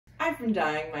I've been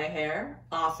dyeing my hair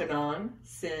off and on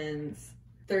since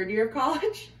third year of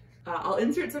college. I'll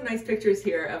insert some nice pictures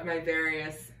here of my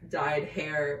various dyed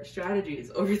hair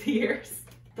strategies over the years.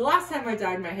 The last time I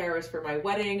dyed my hair was for my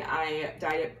wedding. I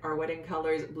dyed it our wedding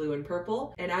colors blue and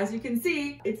purple. And as you can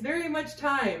see, it's very much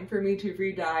time for me to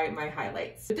re-dye my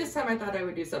highlights. But this time I thought I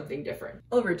would do something different.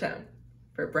 oVertone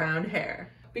for brown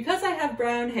hair. Because I have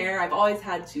brown hair, I've always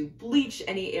had to bleach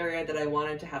any area that I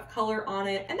wanted to have color on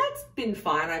it, and that's been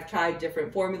fine. I've tried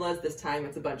different formulas. This time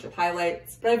it's a bunch of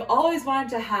highlights, but I've always wanted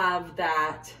to have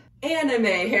that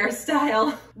anime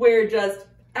hairstyle where just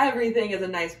everything is a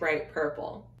nice bright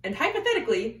purple. And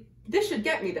hypothetically, this should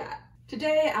get me that.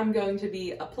 Today, I'm going to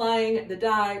be applying the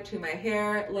dye to my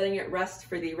hair, letting it rest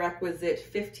for the requisite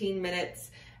 15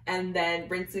 minutes, and then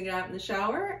rinsing it out in the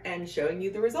shower and showing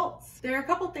you the results. There are a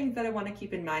couple things that I want to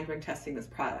keep in mind when testing this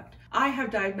product. I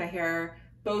have dyed my hair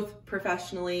both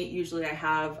professionally. Usually I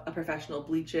have a professional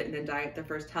bleach it and then dye it the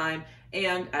first time,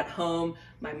 and at home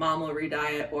my mom will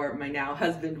re-dye it, or my now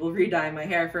husband will re-dye my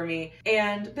hair for me.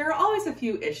 And there are always a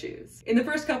few issues. In the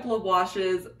first couple of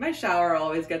washes, my shower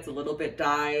always gets a little bit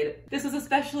dyed. This was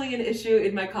especially an issue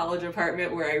in my college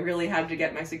apartment where I really had to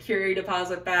get my security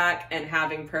deposit back, and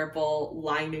having purple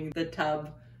lining the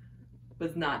tub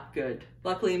was not good.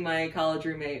 Luckily, my college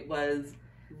roommate was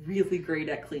really great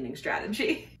at cleaning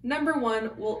strategy. Number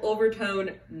one, will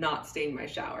oVertone not stain my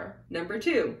shower? Number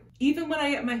two, even when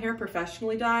I get my hair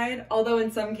professionally dyed, although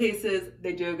in some cases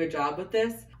they do a good job with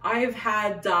this, I have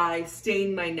had dye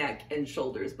stain my neck and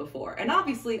shoulders before. And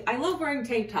obviously I love wearing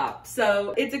tank tops,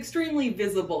 so it's extremely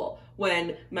visible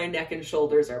when my neck and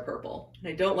shoulders are purple,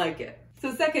 and I don't like it.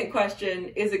 So second question,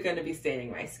 is it going to be staining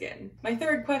my skin? My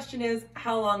third question is,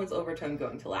 how long is oVertone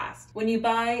going to last? When you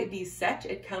buy the set,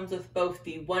 it comes with both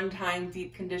the one-time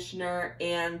deep conditioner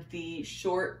and the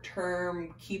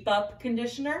short-term keep-up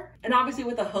conditioner. And obviously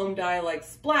with a home dye like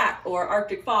Splat or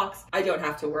Arctic Fox, I don't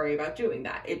have to worry about doing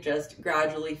that. It just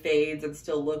gradually fades and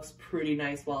still looks pretty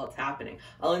nice while it's happening.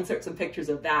 I'll insert some pictures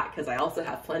of that because I also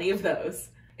have plenty of those.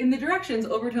 In the directions,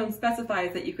 oVertone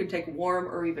specifies that you can take warm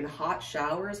or even hot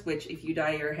showers, which if you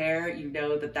dye your hair, you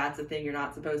know that that's a thing you're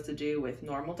not supposed to do with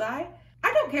normal dye.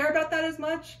 I don't care about that as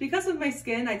much. Because of my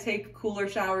skin, I take cooler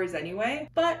showers anyway,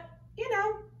 but you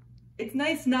know, it's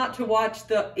nice not to watch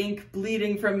the ink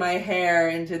bleeding from my hair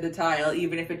into the tile,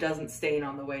 even if it doesn't stain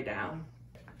on the way down.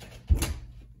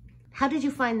 How did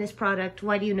you find this product?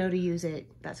 Why do you know to use it?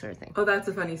 That sort of thing. Oh, that's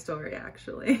a funny story,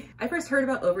 actually. I first heard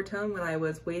about oVertone when I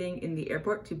was waiting in the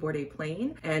airport to board a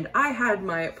plane, and I had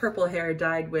my purple hair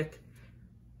dyed with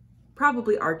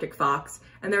probably Arctic Fox,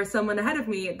 and there was someone ahead of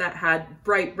me that had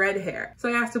bright red hair. So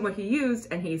I asked him what he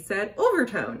used, and he said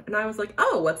oVertone. And I was like,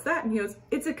 oh, what's that? And he goes,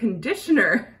 it's a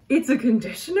conditioner. It's a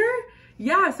conditioner?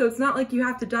 Yeah, so it's not like you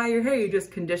have to dye your hair, you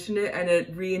just condition it and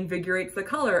it reinvigorates the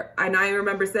color. And I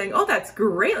remember saying, oh, that's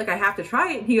great, like I have to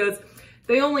try it. And he goes,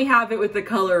 they only have it with the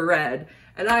color red.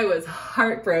 And I was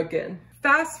heartbroken.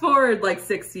 Fast forward like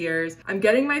 6 years, I'm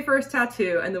getting my first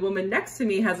tattoo and the woman next to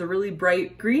me has a really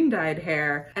bright green dyed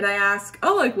hair. And I ask,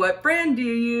 oh, like what brand do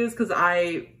you use? Cause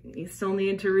I still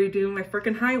need to redo my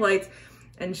freaking highlights.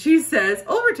 And she says,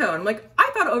 oVertone. I'm like,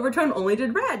 I thought oVertone only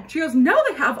did red. She goes, no,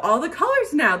 they have all the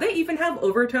colors now. They even have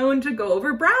oVertone to go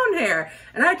over brown hair.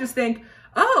 And I just think,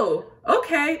 oh,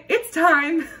 okay, it's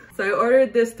time. So I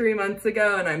ordered this 3 months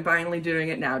ago and I'm finally doing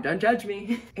it now. Don't judge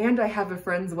me. And I have a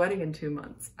friend's wedding in 2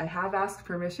 months. I have asked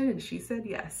permission and she said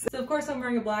yes. So of course I'm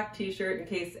wearing a black t-shirt in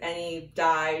case any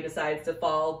dye decides to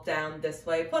fall down this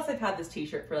way. Plus I've had this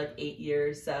t-shirt for like 8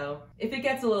 years. So if it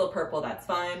gets a little purple, that's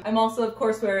fine. I'm also of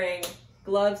course wearing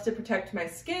gloves to protect my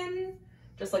skin,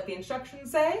 just like the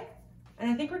instructions say. And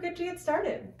I think we're good to get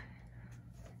started.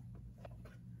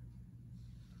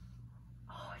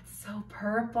 Oh, it's so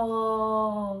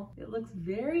purple. It looks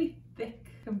very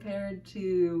thick compared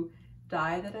to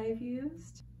dye that I've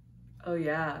used. Oh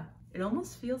yeah, it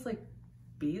almost feels like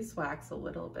beeswax a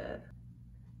little bit.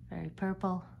 Very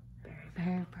purple. Very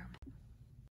purple.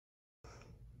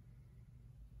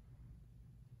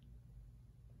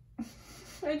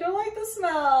 I don't like the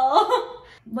smell.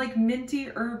 Like minty,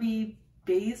 herby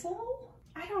basil?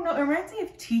 I don't know, it reminds me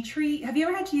of tea tree. Have you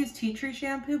ever had to use tea tree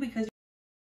shampoo because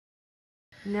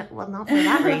No, well, not for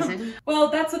that reason. Well,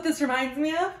 that's what this reminds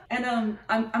me of. And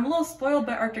I'm a little spoiled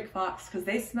by Arctic Fox because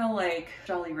they smell like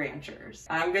Jolly Ranchers.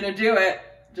 I'm gonna do it,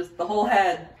 just the whole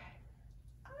head.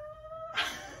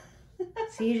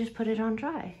 So you just put it on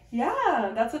dry.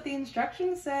 Yeah, that's what the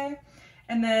instructions say.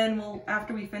 And then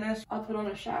after we finish, I'll put on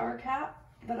a shower cap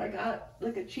that I got,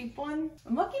 like a cheap one.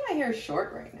 I'm lucky my hair is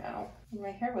short right now. If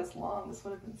my hair was long, this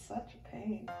would have been such a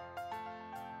pain.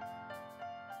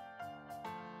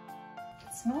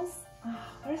 smells,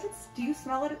 what is it? Do you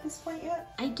smell it at this point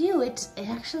yet? I do. It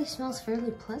actually smells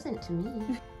fairly pleasant to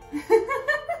me.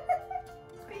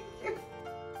 Thank you.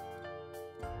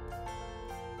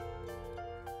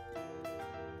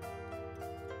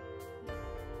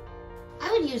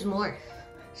 I would use more.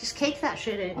 Just cake that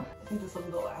shit in. I think this will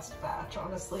be the last batch,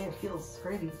 honestly. It feels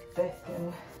pretty thick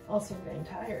and also I'm getting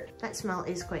tired. That smell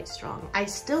is quite strong. I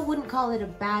still wouldn't call it a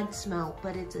bad smell,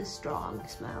 but it's a strong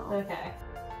smell. Okay.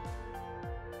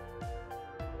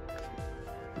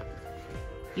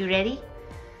 You ready?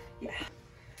 Yeah.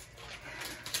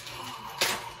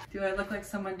 Do I look like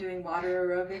someone doing water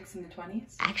aerobics in the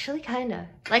 20s? Actually, kinda.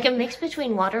 Like a mix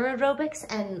between water aerobics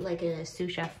and like a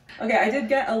sous chef. Okay, I did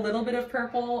get a little bit of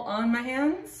purple on my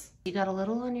hands. You got a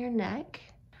little on your neck.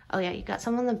 Oh yeah, you got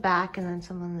some on the back and then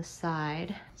some on the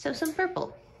side. So some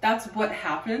purple. That's what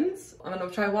happens. I'm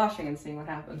gonna try washing and seeing what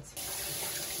happens.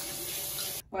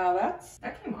 Wow,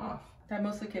 that came off. That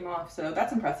mostly came off, so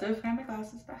that's impressive. I have my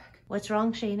glasses back. What's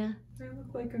wrong, Shayna? I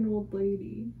look like an old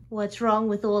lady. What's wrong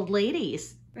with old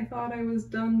ladies? I thought I was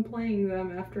done playing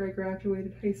them after I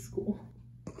graduated high school.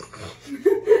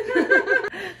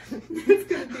 It's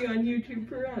gonna be on YouTube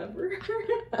forever.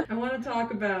 I want to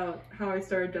talk about how I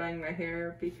started dyeing my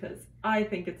hair because I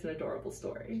think it's an adorable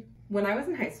story. When I was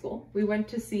in high school, we went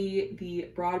to see the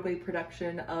Broadway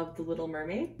production of The Little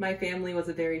Mermaid. My family was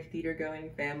a very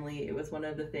theater-going family. It was one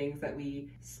of the things that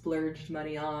we splurged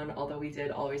money on, although we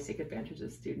did always take advantage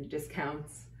of student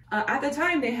discounts. At the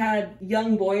time, they had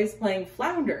young boys playing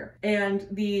Flounder, and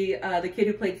the kid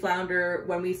who played Flounder,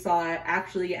 when we saw it,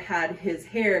 actually had his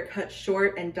hair cut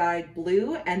short and dyed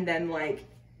blue, and then like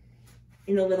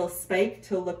in a little spike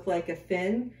to look like a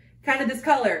fin. Kind of this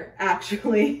color,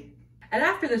 actually. And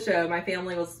after the show, my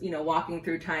family was, walking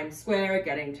through Times Square,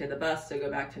 getting to the bus to go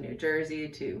back to New Jersey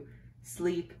to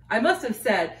sleep. I must have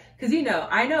said, because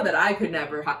I know that I could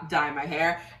never dye my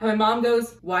hair, and my mom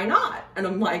goes, "Why not?" And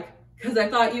I'm like, "Because I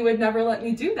thought you would never let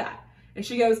me do that." And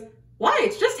she goes, "Why?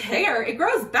 It's just hair. It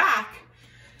grows back."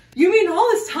 You mean all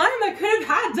this time I could have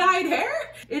had dyed hair?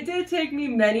 It did take me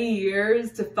many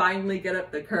years to finally get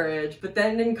up the courage. But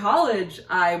then in college,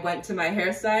 I went to my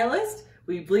hairstylist.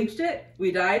 We bleached it.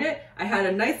 We dyed it. I had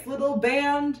a nice little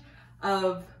band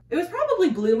of... It was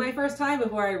probably blue my first time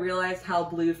before I realized how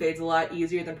blue fades a lot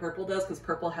easier than purple does, because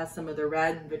purple has some of the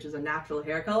red, which is a natural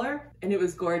hair color. And it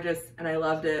was gorgeous and I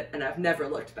loved it and I've never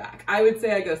looked back. I would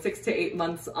say I go 6 to 8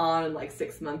 months on and like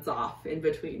 6 months off in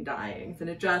between dyeings. And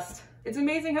it's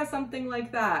amazing how something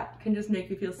like that can just make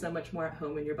you feel so much more at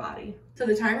home in your body. So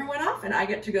the timer went off and I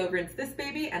get to go rinse this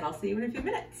baby, and I'll see you in a few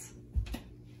minutes.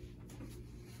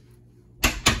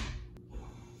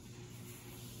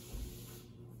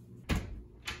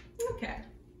 Okay,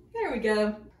 there we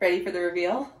go. Ready for the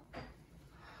reveal?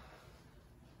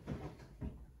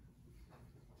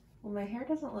 Well, my hair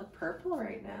doesn't look purple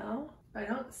right now. I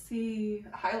don't see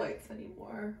highlights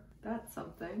anymore. That's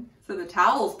something. So the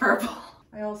towel's purple.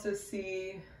 I also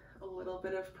see a little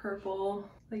bit of purple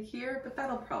like here, but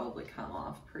that'll probably come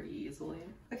off pretty easily.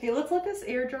 Okay, let's let this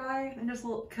air dry and just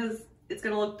look, because it's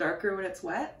gonna look darker when it's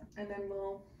wet, and then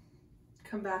we'll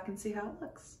come back and see how it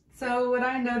looks. So what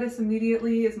I notice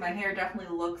immediately is my hair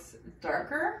definitely looks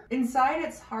darker. Inside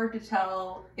it's hard to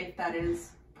tell if that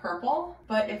is purple,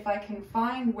 but if I can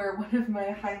find where one of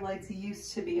my highlights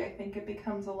used to be, I think it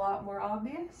becomes a lot more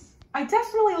obvious. I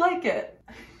definitely like it.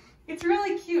 It's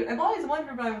really cute. I've always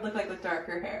wondered what I would look like with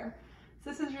darker hair. So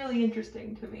this is really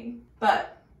interesting to me,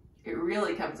 but it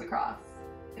really comes across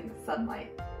in the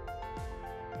sunlight.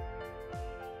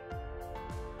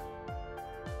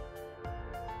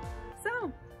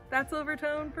 So that's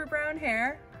oVertone for brown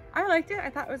hair. I liked it. I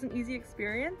thought it was an easy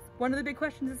experience. One of the big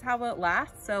questions is how will it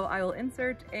last, so I will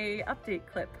insert a update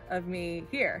clip of me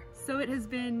here. So it has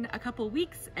been a couple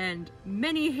weeks and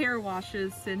many hair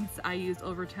washes since I used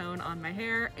oVertone on my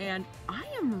hair, and I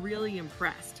am really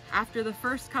impressed. After the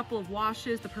first couple of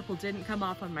washes, the purple didn't come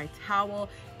off on my towel.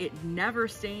 It never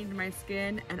stained my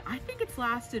skin, and I think it's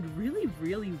lasted really,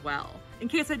 really well. In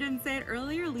case I didn't say it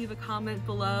earlier, leave a comment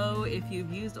below if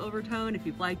you've used oVertone, if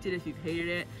you've liked it, if you've hated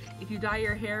it. If you dye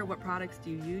your hair, what products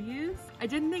do you use? I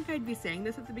didn't think I'd be saying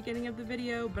this at the beginning of the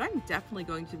video, but I'm definitely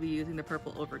going to be using the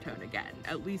purple oVertone again,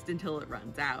 at least until it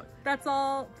runs out. That's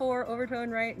all for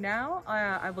oVertone right now.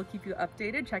 I will keep you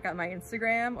updated. Check out my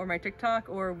Instagram or my TikTok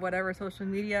or whatever social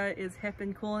media is hip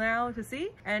and cool now to see.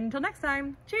 And until next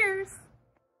time, cheers!